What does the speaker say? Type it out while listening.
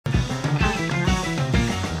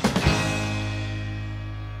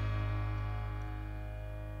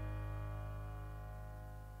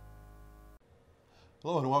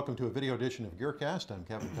Hello and welcome to a video edition of GearCast. I'm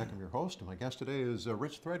Kevin Peckham, your host, and my guest today is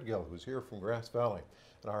Rich Threadgill, who's here from Grass Valley.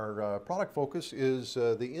 And our product focus is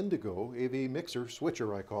the Indigo AV mixer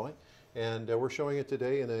switcher, I call it. And we're showing it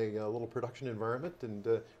today in a little production environment.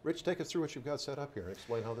 And Rich, take us through what you've got set up here and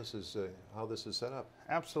explain how this is set up.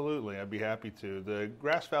 Absolutely, I'd be happy to. The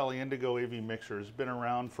Grass Valley Indigo AV mixer has been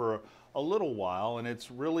around for a little while, and it's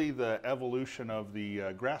really the evolution of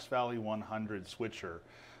the Grass Valley 100 switcher.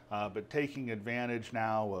 But taking advantage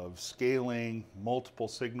now of scaling, multiple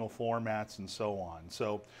signal formats, and so on.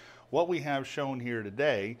 So what we have shown here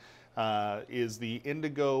today is the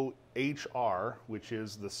Indigo HR, which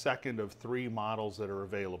is the second of 3 models that are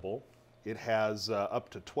available. It has up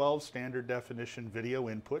to 12 standard definition video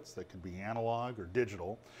inputs that could be analog or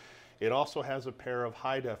digital. It also has a pair of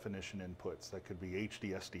high definition inputs that could be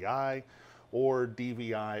HD SDI or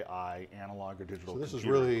DVI-I, analog or digital. So this is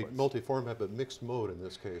really multi-format but mixed mode in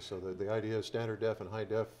this case. So the idea is standard def and high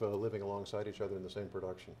def living alongside each other in the same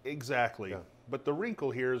production. Exactly. Yeah. But the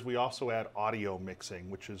wrinkle here is we also add audio mixing,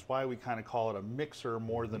 which is why we kind of call it a mixer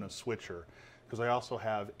more than a switcher, because I also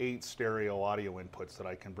have 8 stereo audio inputs that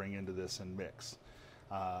I can bring into this and mix.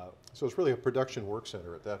 So it's really a production work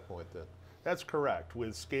center at that point then. That's correct,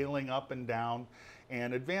 with scaling up and down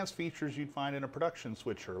and advanced features you'd find in a production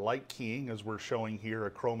switcher, like keying, as we're showing here, a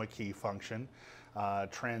chroma key function,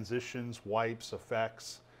 transitions, wipes,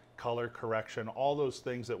 effects, color correction, all those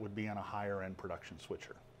things that would be on a higher end production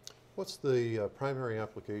switcher. What's the primary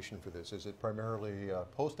application for this? Is it primarily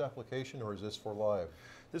post-application or is this for live?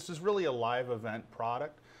 This is really a live event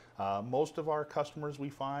product. Most of our customers we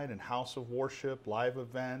find in house of worship, live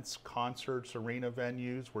events, concerts, arena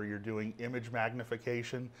venues where you're doing image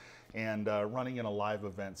magnification and running in a live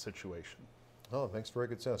event situation. Oh, makes very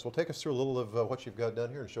good sense. Well, take us through a little of what you've got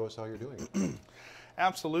done here and show us how you're doing it.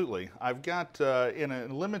 Absolutely. I've got, in a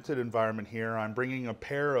limited environment here, I'm bringing a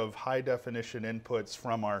pair of high definition inputs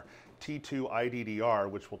from our T2 IDDR,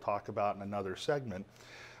 which we'll talk about in another segment.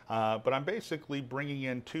 But I'm basically bringing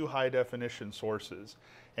in 2 high definition sources.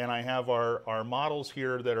 And I have our models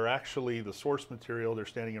here that are actually the source material. They're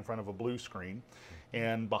standing in front of a blue screen.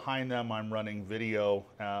 And behind them, I'm running video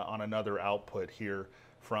on another output here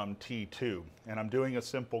from T2. And I'm doing a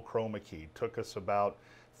simple chroma key. It took us about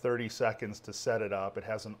 30 seconds to set it up. It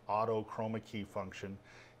has an auto chroma key function.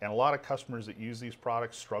 And a lot of customers that use these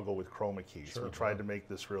products struggle with chroma keys. Sure, we tried to make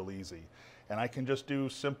this real easy. And I can just do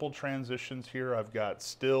simple transitions here. I've got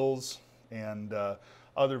stills and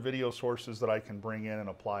other video sources that I can bring in and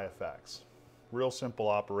apply effects. Real simple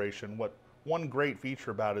operation. What one great feature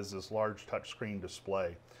about it is this large touchscreen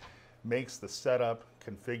display. Makes the setup,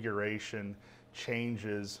 configuration,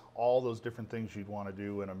 changes, all those different things you'd want to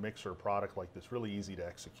do in a mixer product like this really easy to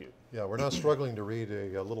execute. Yeah, we're not struggling to read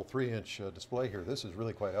a little 3-inch display here. This is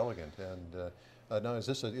really quite elegant. And now, is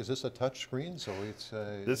this a touch screen? So it's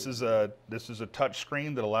this is a touch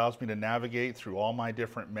screen that allows me to navigate through all my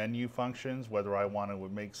different menu functions, whether I want to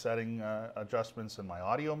make setting adjustments in my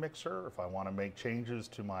audio mixer, if I want to make changes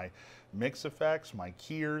to my mix effects, my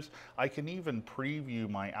keyers. I can even preview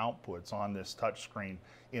my outputs on this touch screen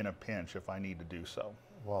in a pinch if I need to do so.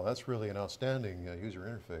 Wow, that's really an outstanding user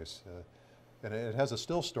interface. And it has a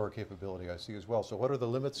still store capability, I see, as well. So what are the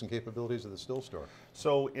limits and capabilities of the still store?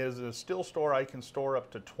 So as a still store, I can store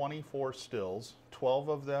up to 24 stills, 12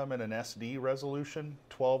 of them in an SD resolution,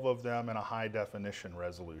 12 of them in a high definition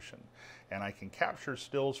resolution. And I can capture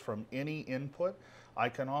stills from any input. I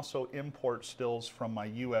can also import stills from my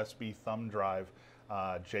USB thumb drive,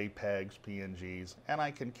 JPEGs, PNGs, and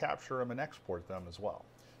I can capture them and export them as well.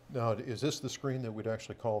 Now, is this the screen that we'd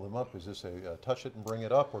actually call them up? Is this a touch it and bring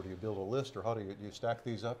it up, or do you build a list, or how do you stack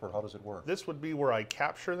these up, or how does it work? This would be where I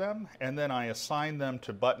capture them, and then I assign them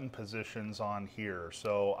to button positions on here.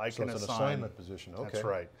 So I can it's assign an assignment position, okay. That's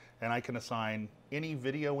right. And I can assign any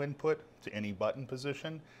video input to any button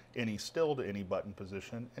position, any still to any button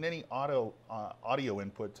position, and any audio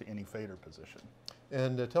input to any fader position.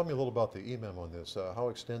 And tell me a little about the EMEM on this. How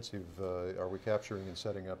extensive are we capturing and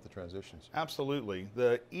setting up the transitions? Absolutely.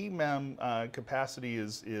 The EMEM capacity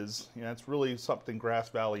is it's really something Grass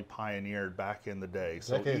Valley pioneered back in the day.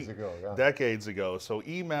 So decades ago, yeah. Decades ago. So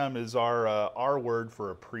EMEM is our word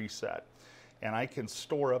for a preset. And I can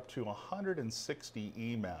store up to 160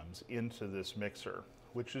 EMEMs into this mixer,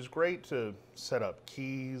 which is great to set up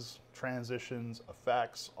keys, transitions,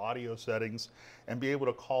 effects, audio settings, and be able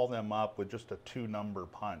to call them up with just a 2-number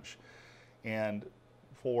punch. And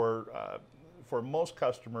for for most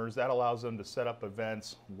customers, that allows them to set up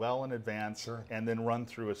events well in advance and then run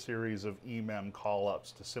through a series of EMEM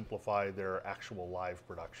call-ups to simplify their actual live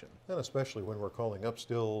production. And especially when we're calling up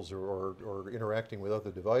stills or interacting with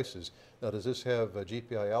other devices. Now, does this have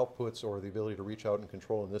GPI outputs or the ability to reach out and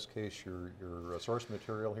control, in this case, your source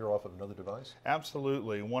material here off of another device?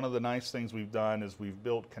 Absolutely. One of the nice things we've done is we've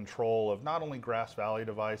built control of not only Grass Valley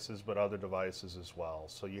devices, but other devices as well.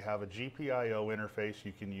 So you have a GPIO interface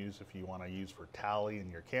you can use if you want to use for tally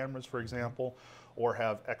in your cameras, for example, or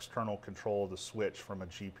have external control of the switch from a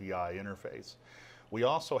GPI interface. We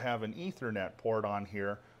also have an Ethernet port on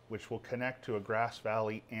here which will connect to a Grass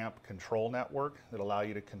Valley AMP control network that allow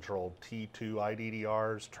you to control T2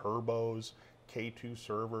 IDDRs, turbos, K2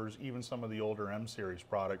 servers, even some of the older M series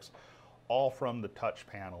products, all from the touch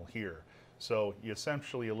panel here. So you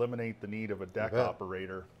essentially eliminate the need of a deck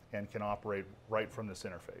operator and can operate right from this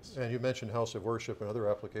interface. And you mentioned House of Worship and other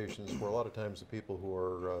applications where a lot of times the people who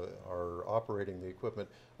are operating the equipment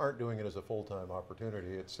aren't doing it as a full-time opportunity.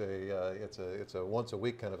 It's a once a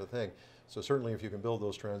week kind of a thing. So certainly if you can build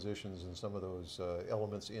those transitions and some of those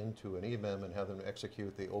elements into an EMEM and have them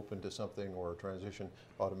execute the open to something or transition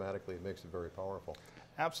automatically, it makes it very powerful.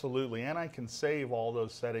 Absolutely, and I can save all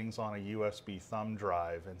those settings on a USB thumb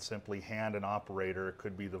drive and simply hand an operator, it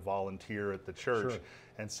could be the volunteer at the church,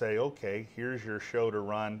 and say, okay, here's your show to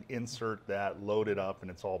run, insert that, load it up,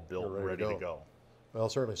 and it's all built and ready to go. Well,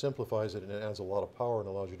 it certainly simplifies it and it adds a lot of power and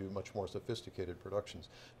allows you to do much more sophisticated productions.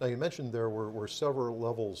 Now, you mentioned there were several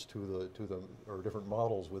levels to the or different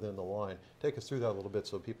models within the line. Take us through that a little bit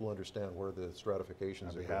so people understand where the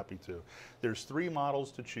stratifications are. I'd be happy to. There's 3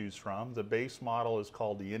 models to choose from. The base model is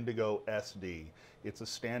called the Indigo SD. It's a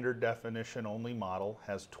standard definition only model,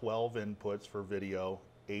 has 12 inputs for video,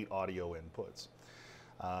 8 audio inputs.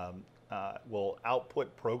 Will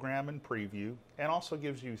output program and preview, and also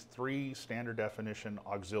gives you 3 standard definition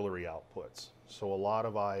auxiliary outputs. So a lot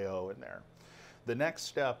of I/O in there. The next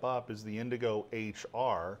step up is the Indigo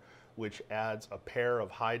HR, which adds a pair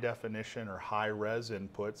of high definition or high res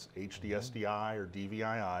inputs, HDSDI or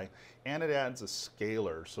DVI-I, and it adds a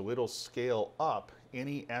scaler. So it'll scale up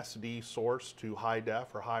any SD source to high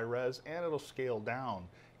def or high res, and it'll scale down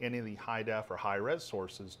any of the high def or high res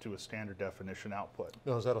sources to a standard definition output.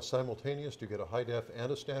 Now, is that a simultaneous? Do you get a high def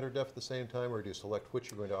and a standard def at the same time, or do you select which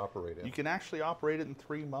you're going to operate in? You can actually operate it in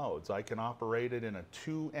 3 modes. I can operate it in a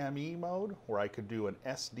 2ME mode, where I could do an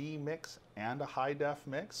SD mix and a high def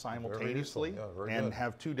mix simultaneously, and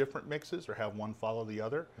have 2 different mixes or have one follow the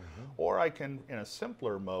other. Or I can, in a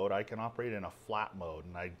simpler mode, I can operate in a flat mode,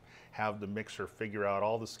 and I have the mixer figure out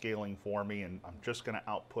all the scaling for me, and I'm just going to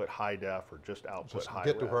output high def or just output high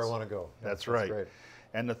res. Get to where I want to go. That's right. Great.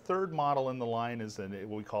 And the 3rd model in the line is what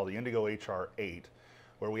we call the Indigo HR8,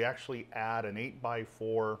 where we actually add an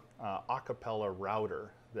 8x4 acapella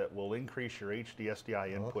router that will increase your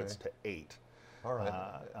HDSDI inputs to 8. All right,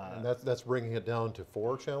 and that's bringing it down to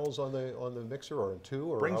 4 channels on the mixer, or in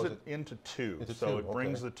 2? Or brings it into 2, so it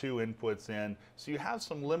brings the 2 inputs in. So you have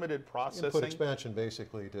some limited processing. Input expansion,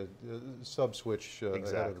 basically, to sub-switch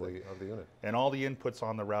ahead of the unit. And all the inputs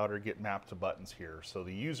on the router get mapped to buttons here, so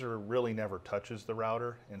the user really never touches the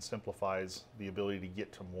router, and simplifies the ability to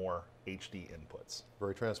get to more HD inputs.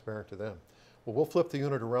 Very transparent to them. Well, we'll flip the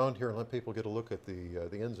unit around here and let people get a look at the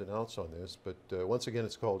ins and outs on this. But once again,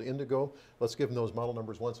 it's called Indigo. Let's give them those model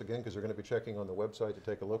numbers once again, because they're going to be checking on the website to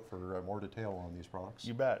take a look for more detail on these products.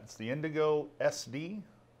 You bet. It's the Indigo SD,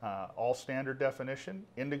 all standard definition.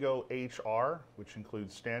 Indigo HR, which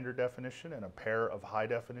includes standard definition and a pair of high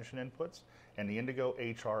definition inputs. And the Indigo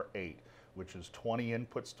HR8, which is 20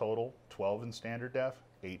 inputs total, 12 in standard def,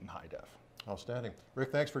 8 in high def. Outstanding.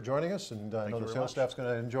 Rick, thanks for joining us, and I know the sales staff's going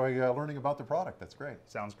to enjoy learning about the product. That's great.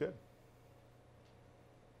 Sounds good.